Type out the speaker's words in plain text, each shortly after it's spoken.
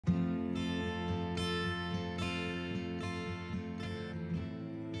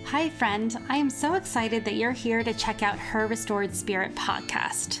Hi, friend. I am so excited that you're here to check out Her Restored Spirit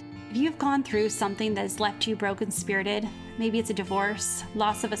podcast. If you've gone through something that has left you broken-spirited, maybe it's a divorce,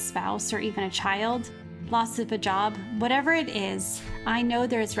 loss of a spouse, or even a child, loss of a job, whatever it is, I know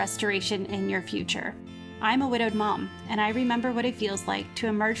there is restoration in your future. I'm a widowed mom, and I remember what it feels like to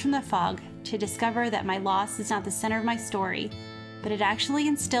emerge from the fog to discover that my loss is not the center of my story, but it actually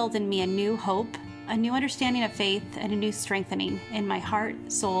instilled in me a new hope, a new understanding of faith, and a new strengthening in my heart,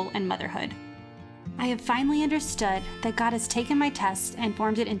 soul, and motherhood. I have finally understood that God has taken my test and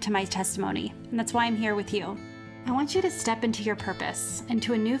formed it into my testimony, and that's why I'm here with you. I want you to step into your purpose,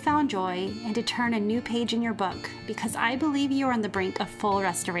 into a newfound joy, and to turn a new page in your book, because I believe you are on the brink of full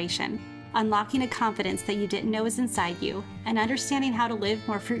restoration, unlocking a confidence that you didn't know was inside you, and understanding how to live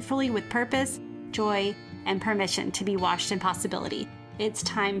more fruitfully with purpose, joy, and permission to be washed in possibility. It's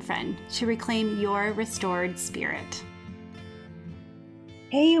time, friend, to reclaim your restored spirit.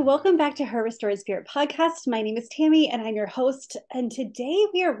 Hey, welcome back to Her Restored Spirit podcast. My name is Tammy, and I'm your host. And today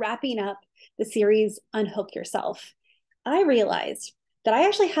we are wrapping up the series Unhook Yourself. I realized that I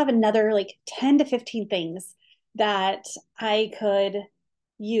actually have another 10 to 15 things that I could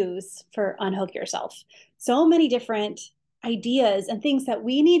use for Unhook Yourself. So many different ideas and things that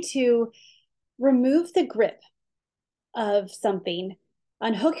we need to remove the grip of something,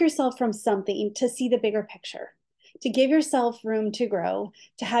 unhook yourself from something to see the bigger picture, to give yourself room to grow,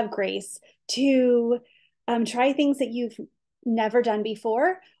 to have grace, to try things that you've never done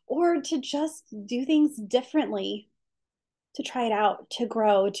before, or to just do things differently, to try it out, to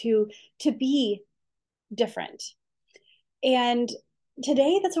grow, to be different. And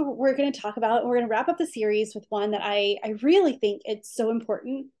today, that's what we're going to talk about. We're going to wrap up the series with one that I really think it's so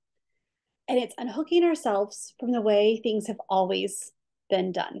important. And it's unhooking ourselves from the way things have always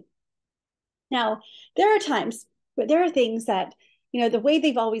been done. Now, there are times, but there are things that, the way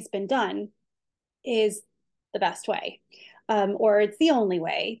they've always been done is the best way, or it's the only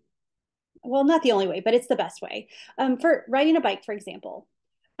way. Well, not the only way, but it's the best way. For riding a bike, for example,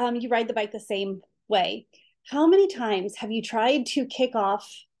 you ride the bike the same way. How many times have you tried to kick off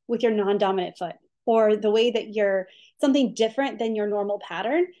with your non-dominant foot, or the way that you're something different than your normal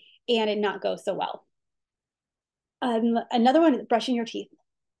pattern, and it not go so well? Another one, brushing your teeth.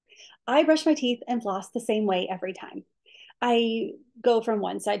 I brush my teeth and floss the same way every time. I go from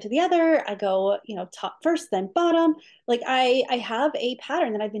one side to the other. I go, top first, then bottom. I have a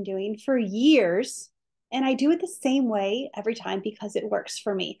pattern that I've been doing for years, and I do it the same way every time because it works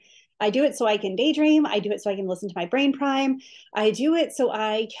for me. I do it so I can daydream. I do it so I can listen to my brain prime. I do it so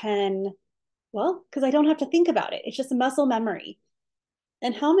I can, because I don't have to think about it. It's just a muscle memory.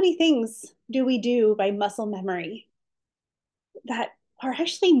 And how many things do we do by muscle memory that are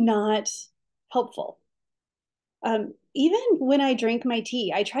actually not helpful? Even when I drink my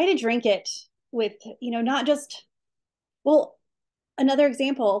tea, I try to drink it with, not just, another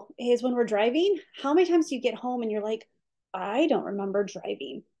example is when we're driving. How many times do you get home and you're like, I don't remember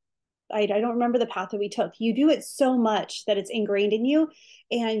driving. I don't remember the path that we took. You do it so much that it's ingrained in you,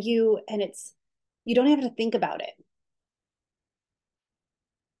 and you don't have to think about it.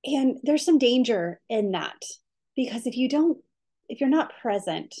 And there's some danger in that, because if you're not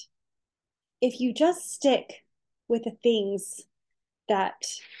present, if you just stick with the things that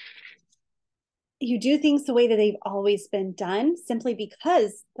you do things the way that they've always been done, simply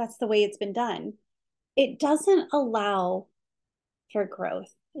because that's the way it's been done, it doesn't allow for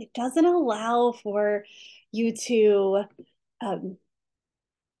growth. It doesn't allow for you to, it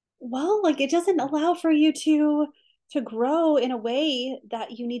doesn't allow for you to grow in a way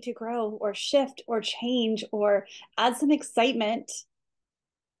that you need to grow, or shift, or change, or add some excitement.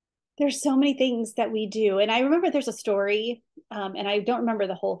 There's so many things that we do. And I remember there's a story, and I don't remember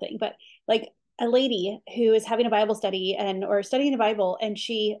the whole thing, but a lady who is having a Bible study or studying the Bible, and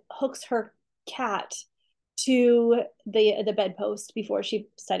she hooks her cat to the bedpost before she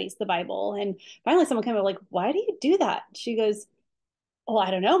studies the Bible. And finally someone came up why do you do that? She goes, oh,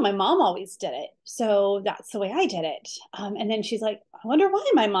 I don't know. My mom always did it, so that's the way I did it. And then she's like, I wonder why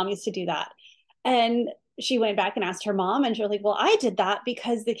my mom used to do that. And she went back and asked her mom, and she was like, well, I did that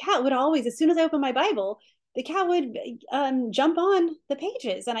because the cat would always, as soon as I opened my Bible, the cat would jump on the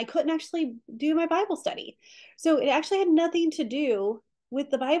pages, and I couldn't actually do my Bible study. So it actually had nothing to do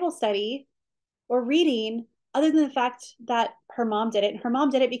with the Bible study or reading, other than the fact that her mom did it. And her mom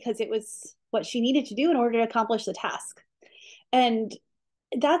did it because it was what she needed to do in order to accomplish the task. And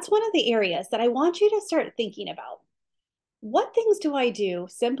that's one of the areas that I want you to start thinking about. What things do I do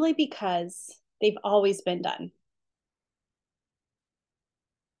simply because they've always been done?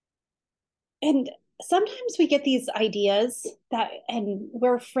 And sometimes we get these ideas and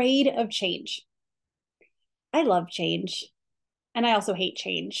we're afraid of change. I love change, and I also hate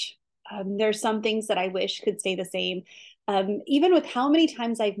change. There's some things that I wish could stay the same. Even with how many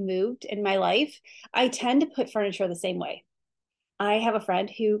times I've moved in my life, I tend to put furniture the same way. I have a friend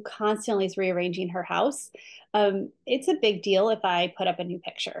who constantly is rearranging her house. It's a big deal if I put up a new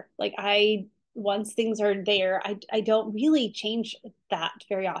picture. Once things are there, I don't really change that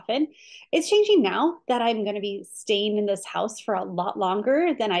very often. It's changing now that I'm going to be staying in this house for a lot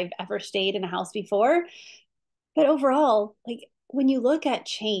longer than I've ever stayed in a house before. But overall, like when you look at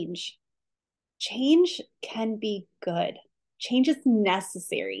change, change can be good. Change is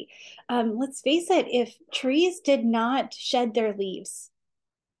necessary. Let's face it, if trees did not shed their leaves,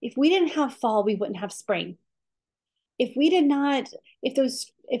 if we didn't have fall, we wouldn't have spring. If we did not, if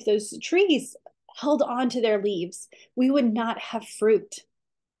those trees held on to their leaves, we would not have fruit.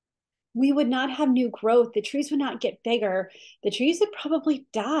 We would not have new growth. The trees would not get bigger. The trees would probably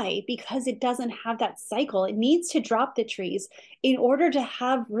die because it doesn't have that cycle. It needs to drop the trees in order to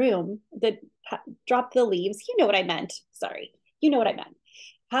have room that drop the leaves. You know what I meant. Sorry. You know what I meant.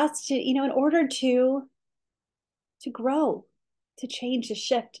 Has to, in order to grow, to change, to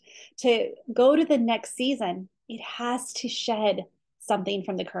shift, to go to the next season, it has to shed something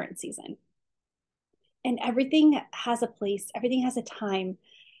from the current season. And everything has a place, everything has a time.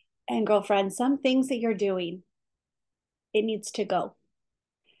 And girlfriend, some things that you're doing, it needs to go.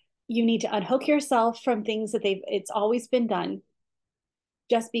 You need to unhook yourself from things that it's always been done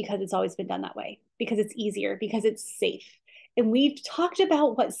just because it's always been done that way, because it's easier, because it's safe. And we've talked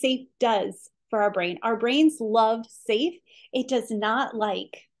about what safe does for our brain. Our brains love safe. It does not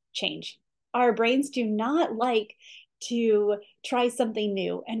like change. Our brains do not like to try something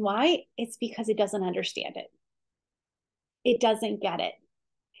new. And why? It's because it doesn't understand it. It doesn't get it.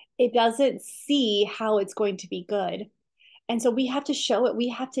 It doesn't see how it's going to be good. And so we have to show it. We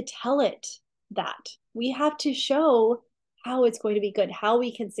have to tell it that. We have to show how it's going to be good, how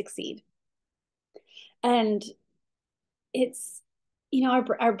we can succeed. And it's,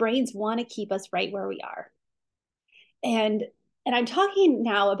 our brains want to keep us right where we are. And I'm talking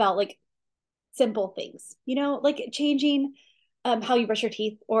now about like simple things, like changing how you brush your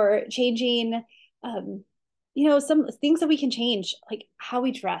teeth or changing some things that we can change, like how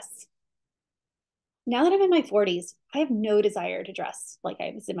we dress. Now that I'm in my 40s, I have no desire to dress like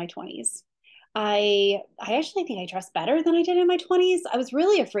I was in my 20s. I actually think I dress better than I did in my 20s. I was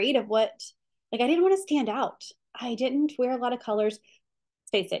really afraid of I didn't want to stand out. I didn't wear a lot of colors.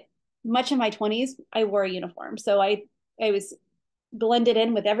 Let's face it, much of my 20s, I wore a uniform. So I was blended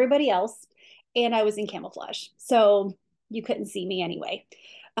in with everybody else and I was in camouflage. So you couldn't see me anyway.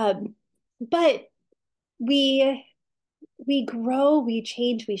 But we we grow, we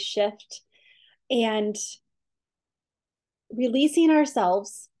change, we shift, and releasing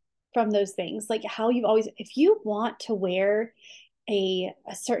ourselves from those things, like how you've always, if you want to wear a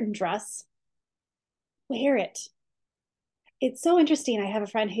certain dress, wear it. It's so interesting. I have a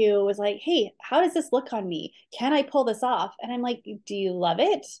friend who was like, hey, how does this look on me? Can I pull this off? And I'm like, do you love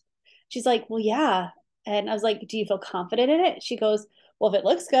it? She's like, well, yeah. And I was like, do you feel confident in it? She goes, well, if it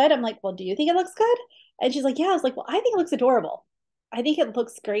looks good. I'm like, well, do you think it looks good? And she's like, yeah. I was like, well, I think it looks adorable. I think it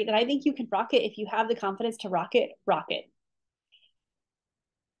looks great. And I think you can rock it if you have the confidence to rock it, rock it.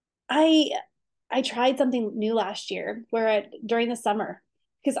 I I tried something new last year during the summer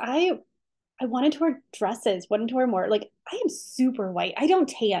because I wanted to wear dresses, wanted to wear more. Like I am super white. I don't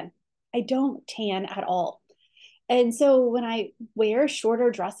tan. I don't tan at all. And so when I wear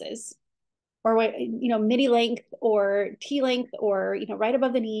shorter dresses or midi length or T length or right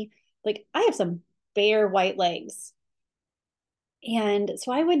above the knee, like I have some bare white legs. And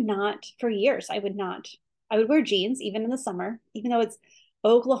so I would not, for years, I would not. I would wear jeans even in the summer, even though it's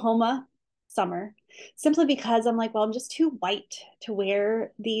Oklahoma summer, simply because I'm like, well, I'm just too white to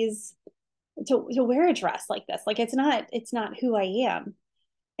wear to wear a dress like this. Like it's not who I am.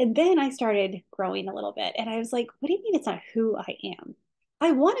 And then I started growing a little bit and I was like, what do you mean it's not who I am?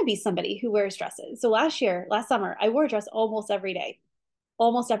 I want to be somebody who wears dresses. So last summer, I wore a dress almost every day.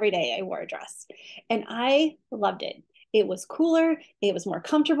 Almost every day I wore a dress and I loved it. It was cooler. It was more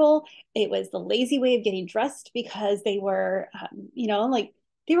comfortable. It was the lazy way of getting dressed because they were, like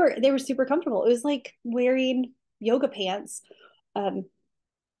they were super comfortable. It was like wearing yoga pants. Um,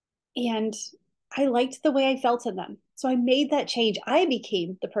 and I liked the way I felt in them. So I made that change. I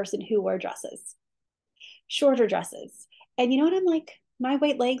became the person who wore dresses, shorter dresses. And you know what? I'm like, my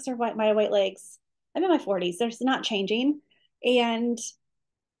white legs are my white legs. I'm in my 40s. They're not changing. And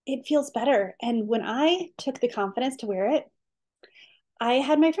it feels better. And when I took the confidence to wear it, I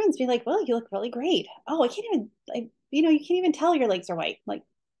had my friends be like, well, you look really great. Oh, I can't even, you can't even tell your legs are white. Like,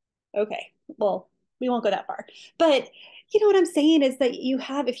 okay, well, we won't go that far. But you know what I'm saying is that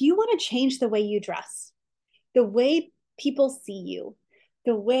if you want to change the way you dress, the way people see you,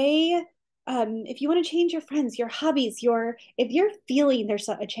 the way, if you want to change your friends, your hobbies, if you're feeling there's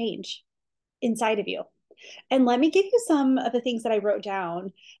a change inside of you. And let me give you some of the things that I wrote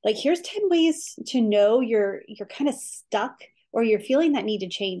down. Like, here's 10 ways to know you're kind of stuck or you're feeling that need to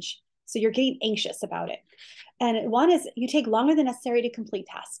change. So you're getting anxious about it. And one is you take longer than necessary to complete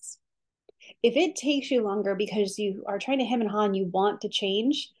tasks. If it takes you longer because you are trying to hem and haw and you want to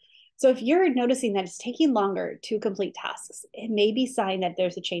change, so if you're noticing that it's taking longer to complete tasks, it may be a sign that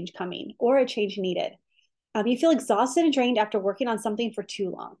there's a change coming or a change needed. You feel exhausted and drained after working on something for too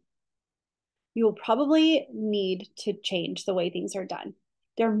long. You will probably need to change the way things are done.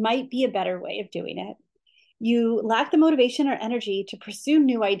 There might be a better way of doing it. You lack the motivation or energy to pursue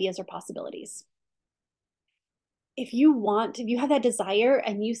new ideas or possibilities. If you have that desire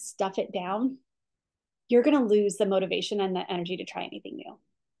and you stuff it down, you're going to lose the motivation and the energy to try anything new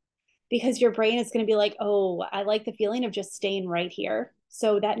because your brain is going to be like, oh, I like the feeling of just staying right here.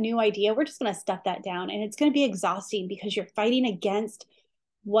 So that new idea, we're just going to stuff that down. And it's going to be exhausting because you're fighting against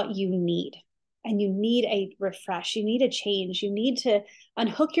what you need. And you need a refresh. You need a change. You need to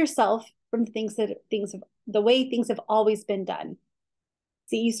unhook yourself from the way things have always been done.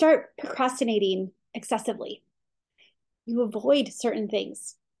 See, you start procrastinating excessively. You avoid certain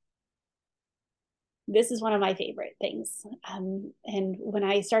things. This is one of my favorite things. And when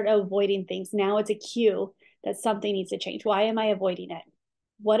I start avoiding things, now it's a cue that something needs to change. Why am I avoiding it?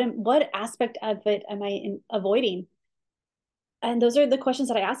 What aspect of it am I avoiding? And those are the questions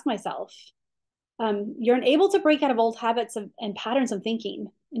that I ask myself. You're unable to break out of old habits and patterns of thinking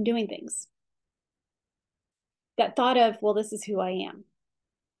and doing things. That thought of, well, this is who I am.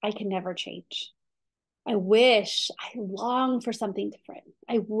 I can never change. I long for something different.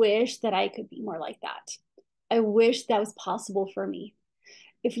 I wish that I could be more like that. I wish that was possible for me.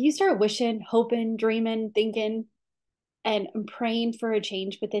 If you start wishing, hoping, dreaming, thinking, and praying for a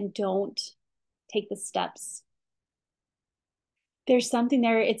change, but then don't take the steps, there's something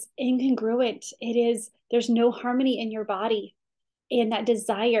there. It's incongruent. There's no harmony in your body. And that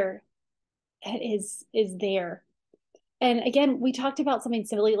desire is there. And again, we talked about something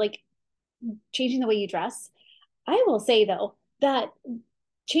similarly, like changing the way you dress. I will say though that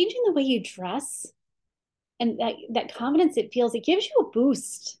changing the way you dress and that confidence it feels, it gives you a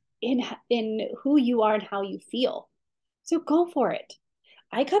boost in who you are and how you feel. So go for it.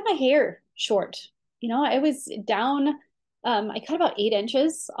 I cut my hair short. I was down. I cut about 8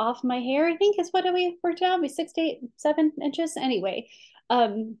 inches off my hair. I think is what we worked out. Maybe 6 to 7 inches. Anyway,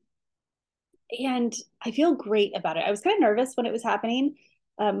 and I feel great about it. I was kind of nervous when it was happening.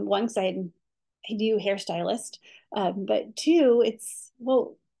 One, because I do hairstylist, but two, it's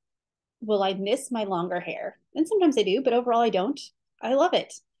well, will I miss my longer hair? And sometimes I do, but overall I don't. I love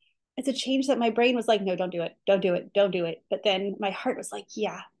it. It's a change that my brain was like, no, don't do it, don't do it, don't do it. But then my heart was like,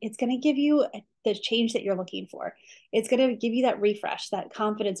 yeah, it's going to give you the change that you're looking for. It's going to give you that refresh, that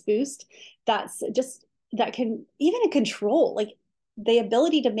confidence boost. That can even in control, like the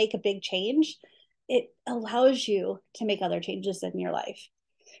ability to make a big change. It allows you to make other changes in your life.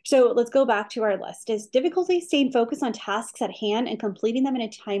 So let's go back to our list. Is difficulty staying focused on tasks at hand and completing them in a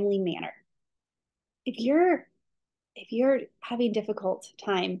timely manner. If you're having difficult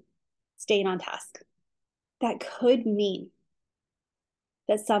time staying on task, that could mean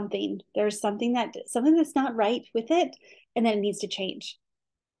that there's something that's not right with it, and then it needs to change.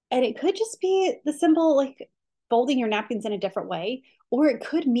 And it could just be the simple like folding your napkins in a different way, or it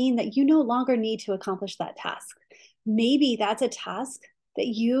could mean that you no longer need to accomplish that task. Maybe that's a task that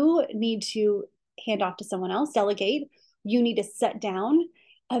you need to hand off to someone else, delegate. You need to set down.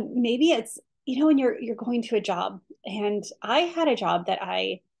 Maybe it's when you're going to a job, and I had a job that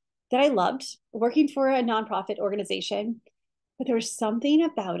I loved, working for a nonprofit organization, but there was something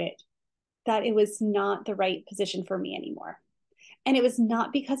about it that it was not the right position for me anymore. And it was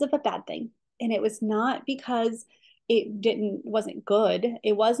not because of a bad thing. And it was not because wasn't good.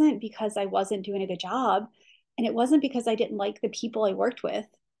 It wasn't because I wasn't doing a good job. And it wasn't because I didn't like the people I worked with.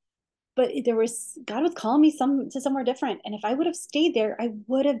 But God was calling me to somewhere different. And if I would have stayed there, I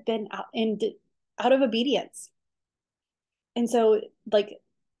would have been out of obedience. And so like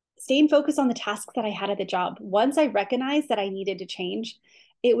staying focused on the tasks that I had at the job, once I recognized that I needed to change,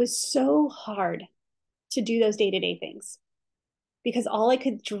 it was so hard to do those day-to-day things because all I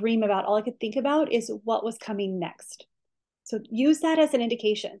could dream about, all I could think about is what was coming next. So use that as an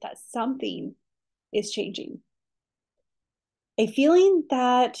indication that something is changing. A feeling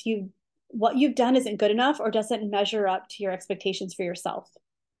that what you've done isn't good enough or doesn't measure up to your expectations for yourself.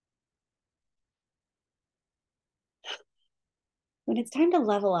 When it's time to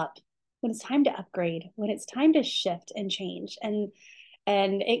level up, when it's time to upgrade, when it's time to shift and change, and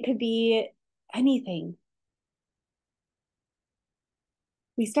it could be anything.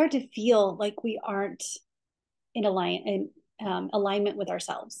 We start to feel like we aren't in alignment with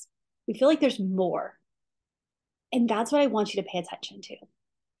ourselves. We feel like there's more. And that's what I want you to pay attention to.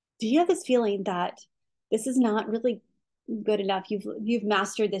 Do you have this feeling that this is not really good enough? You've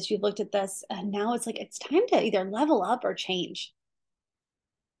mastered this, you've looked at this, and now it's like it's time to either level up or change.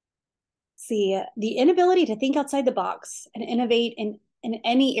 See, the inability to think outside the box and innovate in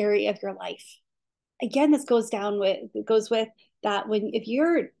any area of your life. Again, this goes with that when if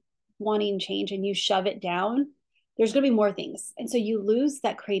you're wanting change and you shove it down, there's going to be more things. And so you lose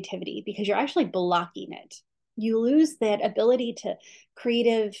that creativity because you're actually blocking it. You lose that ability to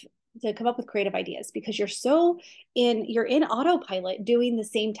come up with creative ideas because you're in autopilot doing the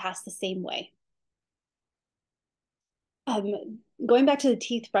same task the same way. Going back to the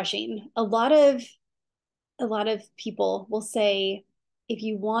teeth brushing, a lot of people will say if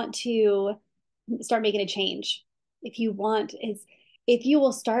you want to start making a change, if you want is if you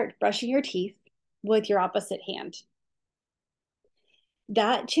will start brushing your teeth with your opposite hand,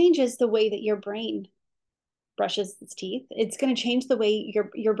 that changes the way that your brain brushes its teeth. It's going to change the way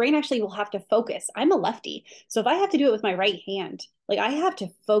your brain actually will have to focus. I'm a lefty, so if I have to do it with my right hand, like I have to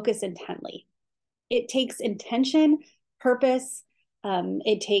focus intently. It takes intention, purpose.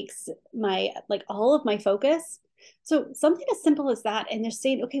 It takes my like all of my focus. So something as simple as that, and they're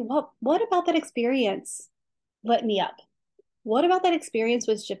saying, okay, well, what about that experience lit me up? What about that experience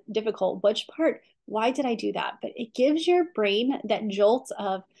was difficult? Which part? Why did I do that? But it gives your brain that jolt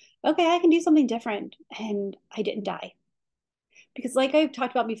of, okay, I can do something different, and I didn't die. Because, like I've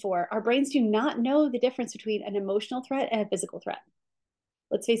talked about before, our brains do not know the difference between an emotional threat and a physical threat.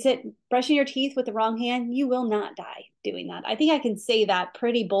 Let's face it, brushing your teeth with the wrong hand, you will not die doing that. I think I can say that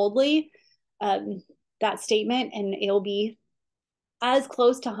pretty boldly, um, that statement, and it'll be as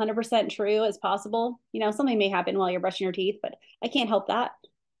close to 100% true as possible. You know, something may happen while you're brushing your teeth, but I can't help that.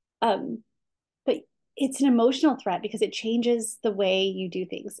 Um, but it's an emotional threat because it changes the way you do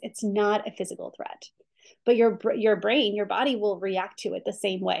things. It's not a physical threat, but your brain, your body will react to it the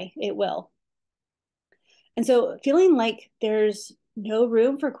same way. It will. And so feeling like there's no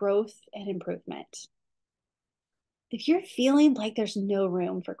room for growth and improvement. If you're feeling like there's no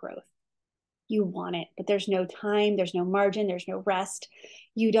room for growth, you want it, but there's no time, there's no margin, there's no rest.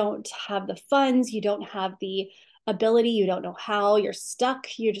 You don't have the funds, you don't have the ability, you don't know how, you're stuck,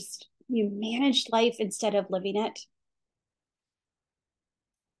 you manage life instead of living it.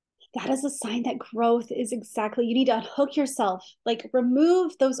 That is a sign that growth is exactly, you need to unhook yourself, like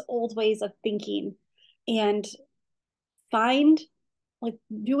remove those old ways of thinking and find like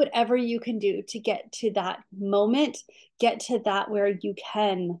do whatever you can do to get to that moment, get to that where you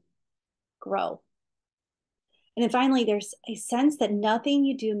can grow. And then finally, there's a sense that nothing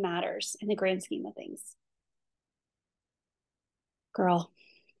you do matters in the grand scheme of things. Girl,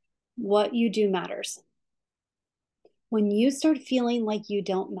 what you do matters. When you start feeling like you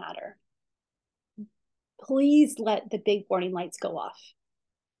don't matter, please let the big warning lights go off.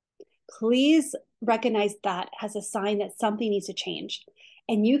 Please recognize that as a sign that something needs to change.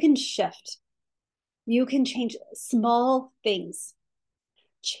 And you can shift. You can change small things,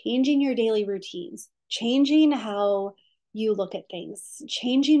 changing your daily routines, changing how you look at things,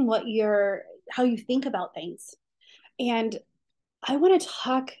 changing how you think about things. And I want to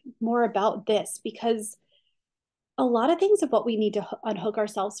talk more about this because a lot of things of what we need to unhook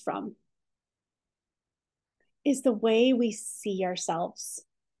ourselves from is the way we see ourselves,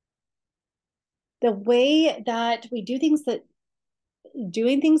 the way that we do things that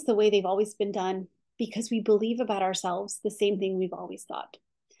doing things the way they've always been done because we believe about ourselves the same thing we've always thought,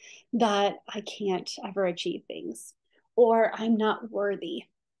 that I can't ever achieve things, or I'm not worthy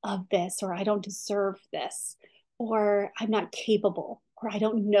of this, or I don't deserve this, or I'm not capable, or I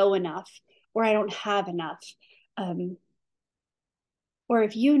don't know enough, or I don't have enough. Um, or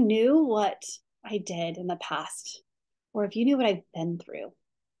if you knew what I did in the past, or if you knew what I've been through,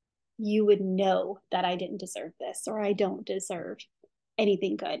 you would know that I didn't deserve this, or I don't deserve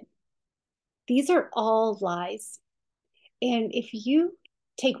anything good. These are all lies. And if you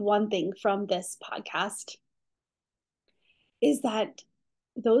take one thing from this podcast, is that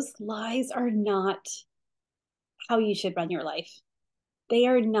those lies are not how you should run your life. They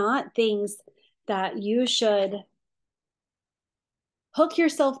are not things that you should hook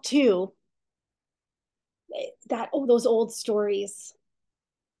yourself to that, oh, those old stories.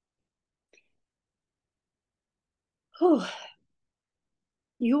 Oh,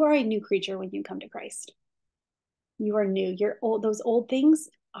 you are a new creature when you come to Christ. You are new. You're old. Those old things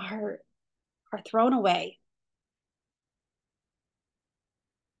are thrown away.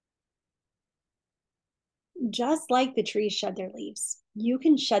 Just like the trees shed their leaves, you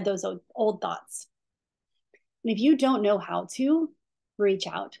can shed those old thoughts. And if you don't know how to, reach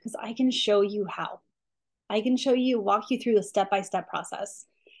out because I can show you how. I can show you, walk you through the step-by-step process.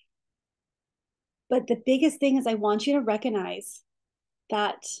 But the biggest thing is I want you to recognize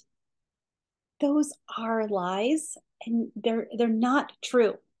that those are lies and they're not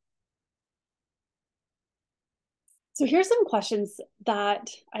true. So here's some questions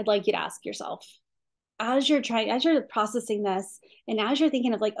that I'd like you to ask yourself as you're processing this and as you're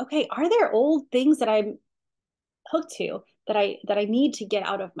thinking of like, okay, are there old things that I'm hooked to that I need to get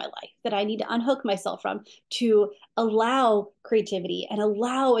out of my life, that I need to unhook myself from to allow creativity and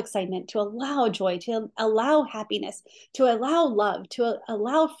allow excitement, to allow joy, to allow happiness, to allow love, to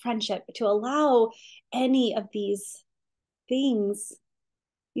allow friendship, to allow any of these things,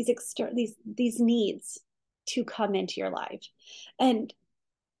 these needs to come into your life. And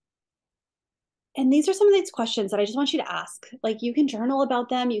and these are some of these questions that I just want you to ask. Like you can journal about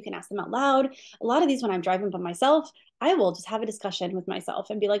them, you can ask them out loud. A lot of these, when I'm driving by myself, I will just have a discussion with myself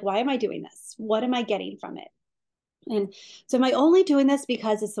and be like, why am I doing this? What am I getting from it? And so, am I only doing this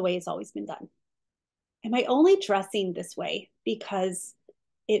because it's the way it's always been done? Am I only dressing this way because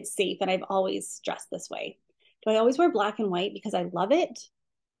it's safe and I've always dressed this way? Do I always wear black and white because I love it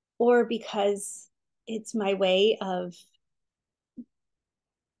or because it's my way of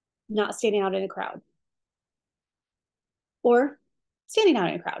not standing out in a crowd or standing out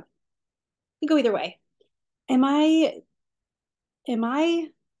in a crowd? It could go either way. Am I am I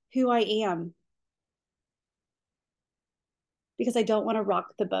who I am because I don't want to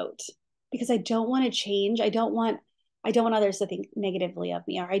rock the boat, because I don't want to change. I don't want others to think negatively of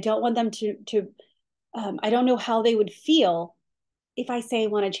me, or I don't want them to I don't know how they would feel if I say I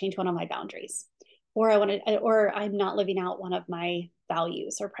want to change one of my boundaries, or I'm not living out one of my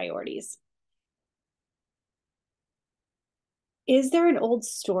values or priorities. Is there an old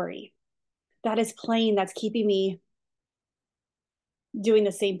story that is playing that's keeping me doing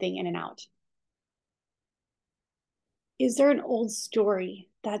the same thing in and out? Is there an old story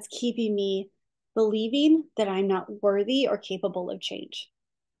that's keeping me believing that I'm not worthy or capable of change?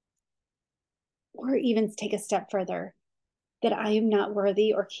 Or even take a step further, that I am not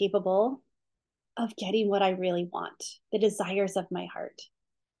worthy or capable of getting what I really want, the desires of my heart.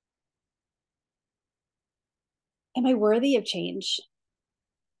 Am I worthy of change?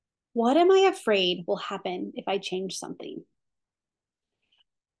 What am I afraid will happen if I change something?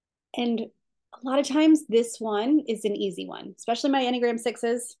 And a lot of times, this one is an easy one, especially my Enneagram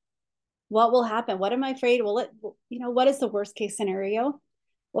sixes. What will happen? What am I afraid? What is the worst case scenario?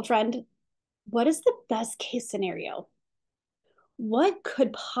 Well, friend, what is the best case scenario? What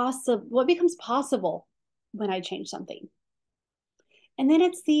becomes possible when I change something? And then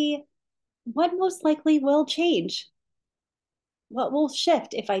it's what most likely will change? What will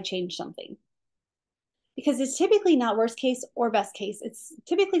shift if I change something? Because it's typically not worst case or best case. It's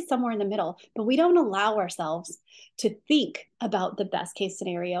typically somewhere in the middle, but we don't allow ourselves to think about the best case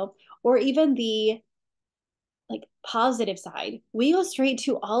scenario or even the like positive side. We go straight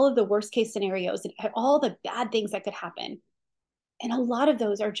to all of the worst case scenarios and all the bad things that could happen. And a lot of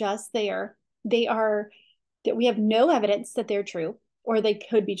those are just there. They are that we have no evidence that they're true or they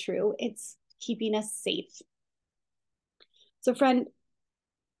could be true. It's keeping us safe. So, friend,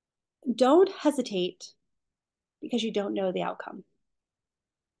 don't hesitate because you don't know the outcome.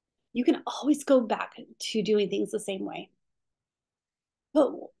 You can always go back to doing things the same way.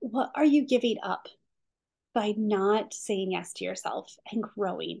 But what are you giving up by not saying yes to yourself and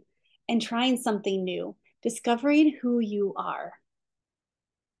growing and trying something new, discovering who you are?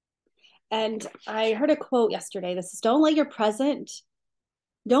 And I heard a quote yesterday. This is don't lose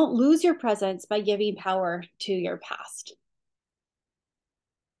your presence by giving power to your past.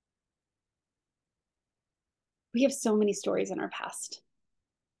 We have so many stories in our past,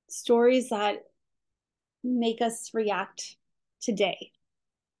 stories that make us react today,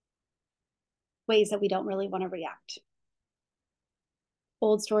 ways that we don't really want to react.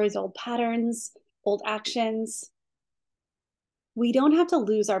 Old stories, old patterns, old actions. We don't have to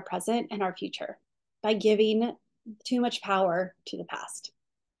lose our present and our future by giving too much power to the past.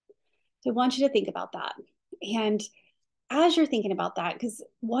 So I want you to think about that. And as you're thinking about that, because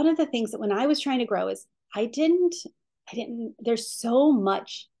one of the things that when I was trying to grow is I didn't, there's so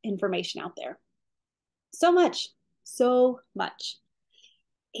much information out there. So much, so much.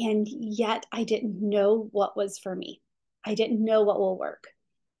 And yet I didn't know what was for me. I didn't know what will work.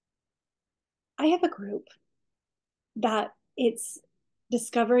 I have a group that it's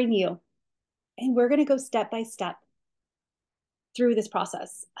discovering you. And we're going to go step by step through this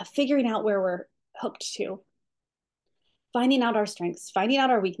process of figuring out where we're hooked to, finding out our strengths, finding out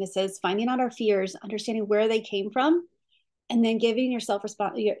our weaknesses, finding out our fears, understanding where they came from, and then giving yourself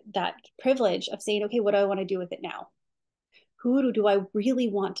that privilege of saying, okay, what do I want to do with it now? Who do I really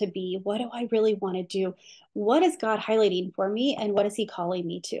want to be? What do I really want to do? What is God highlighting for me? And what is He calling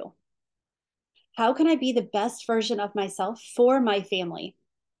me to? How can I be the best version of myself for my family?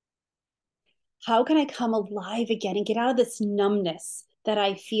 How can I come alive again and get out of this numbness that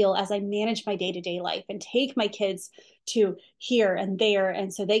I feel as I manage my day to day life and take my kids to here and there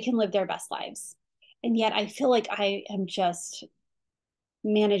and so they can live their best lives? And yet I feel like I am just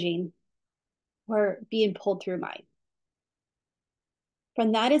managing or being pulled through mine.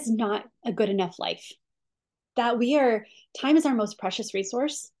 Friend, that is not a good enough life. That we are, time is our most precious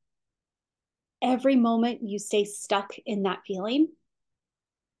resource. Every moment you stay stuck in that feeling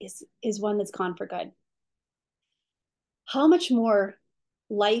is one that's gone for good. How much more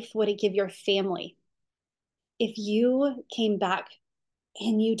life would it give your family if you came back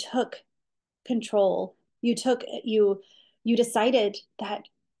and you took control, you decided that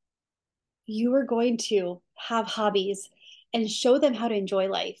you were going to have hobbies and show them how to enjoy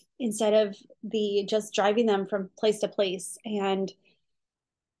life instead of the just driving them from place to place and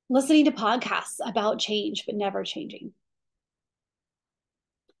listening to podcasts about change but never changing.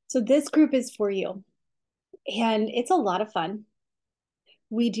 So this group is for you, and it's a lot of fun.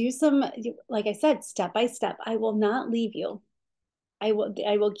 We do some, like I said, step by step. I will not leave you. I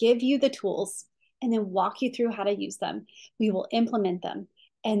will give you the tools and then walk you through how to use them. We will implement them,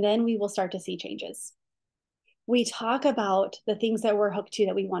 and then we will start to see changes. We talk about the things that we're hooked to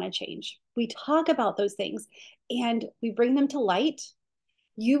that we want to change. We talk about those things and we bring them to light.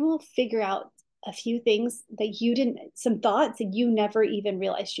 You will figure out a few things that you didn't, some thoughts that you never even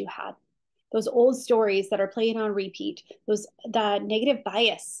realized you had. Those old stories that are playing on repeat, that negative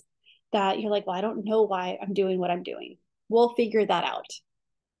bias that you're like, well, I don't know why I'm doing what I'm doing. We'll figure that out.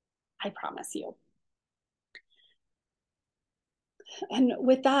 I promise you. And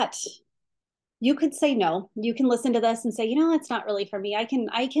with that, you could say no. You can listen to this and say, it's not really for me. I can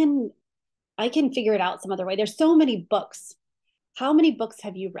figure it out some other way. There's so many books. How many books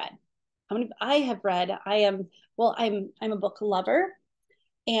have you read? How many I have read? I'm a book lover,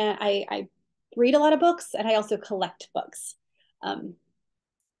 and I read a lot of books, and I also collect books. Um,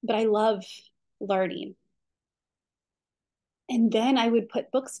 but I love learning. And then I would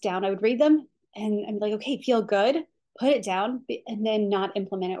put books down. I would read them, and I'm like, okay, feel good, put it down, and then not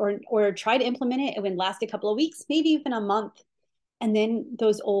implement it, or try to implement it. It would last a couple of weeks, maybe even a month, and then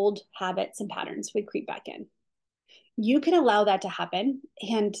those old habits and patterns would creep back in. You can allow that to happen.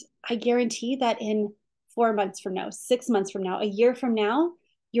 And I guarantee that in 4 months from now, 6 months from now, a year from now,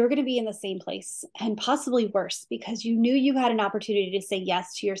 you're going to be in the same place and possibly worse because you knew you had an opportunity to say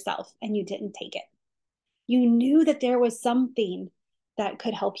yes to yourself and you didn't take it. You knew that there was something that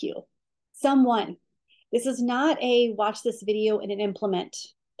could help you, someone. This is not a watch this video and implement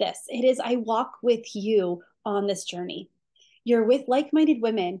this. It is I walk with you on this journey. You're with like-minded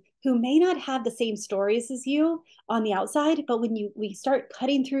women who may not have the same stories as you on the outside, but when we start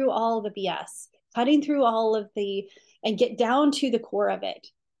cutting through all the BS, cutting through all of the and get down to the core of it,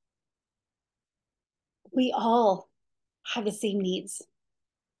 we all have the same needs.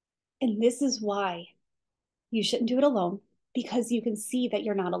 And this is why you shouldn't do it alone, because you can see that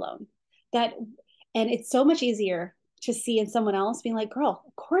you're not alone. That and it's so much easier to see in someone else being like, girl,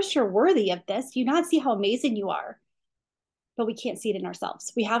 of course you're worthy of this. Do you not see how amazing you are? But we can't see it in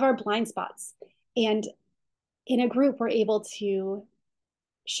ourselves. We have our blind spots. And in a group, we're able to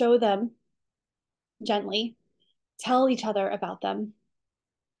show them gently, tell each other about them,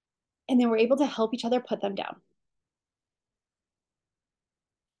 and then we're able to help each other put them down.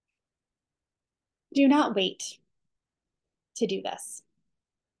 Do not wait to do this.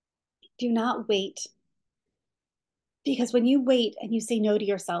 Do not wait. Because when you wait and you say no to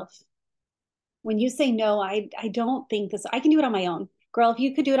yourself, when you say no, I don't think this, I can do it on my own. Girl, if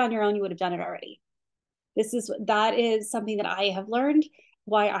you could do it on your own, you would have done it already. That is something that I have learned,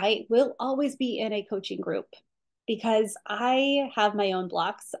 why I will always be in a coaching group, because I have my own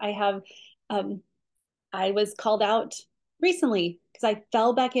blocks. Um, I was called out recently because I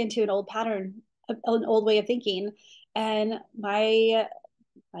fell back into an old pattern, an old way of thinking. And my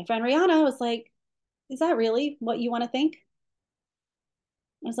friend Rihanna was like, is that really what you want to think?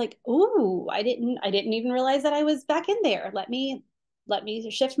 I was like, "Ooh, I didn't even realize that I was back in there. Let me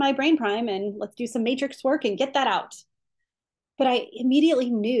shift my brain prime and let's do some matrix work and get that out." But I immediately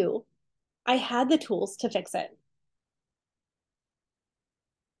knew I had the tools to fix it.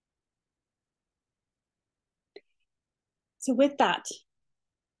 So with that,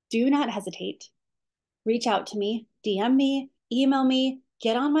 do not hesitate. Reach out to me, DM me, email me,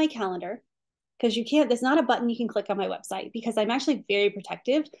 get on my calendar, because you can't, there's not a button you can click on my website because I'm actually very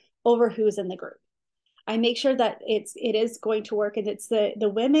protective over who's in the group. I make sure that it is going to work, and it's the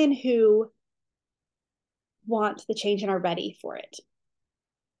women who want the change and are ready for it.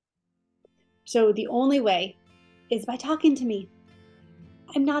 So the only way is by talking to me.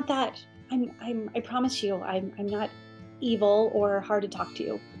 I'm not that. I promise you, I'm not evil or hard to talk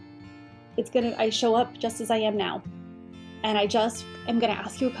to. I show up just as I am now. And I just am going to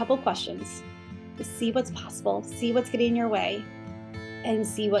ask you a couple questions to see what's possible, see what's getting in your way, and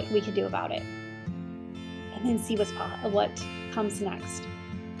see what we can do about it. And then see what comes next.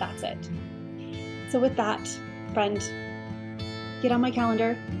 That's it. So with that, friend, get on my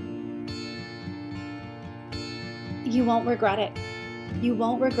calendar. You won't regret it. You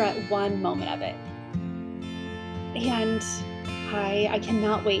won't regret one moment of it. And I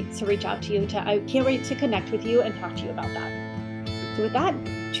cannot wait to reach out to you. I can't wait to connect with you and talk to you about that. So with that,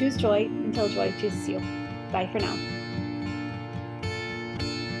 choose joy until joy chooses you. Bye for now.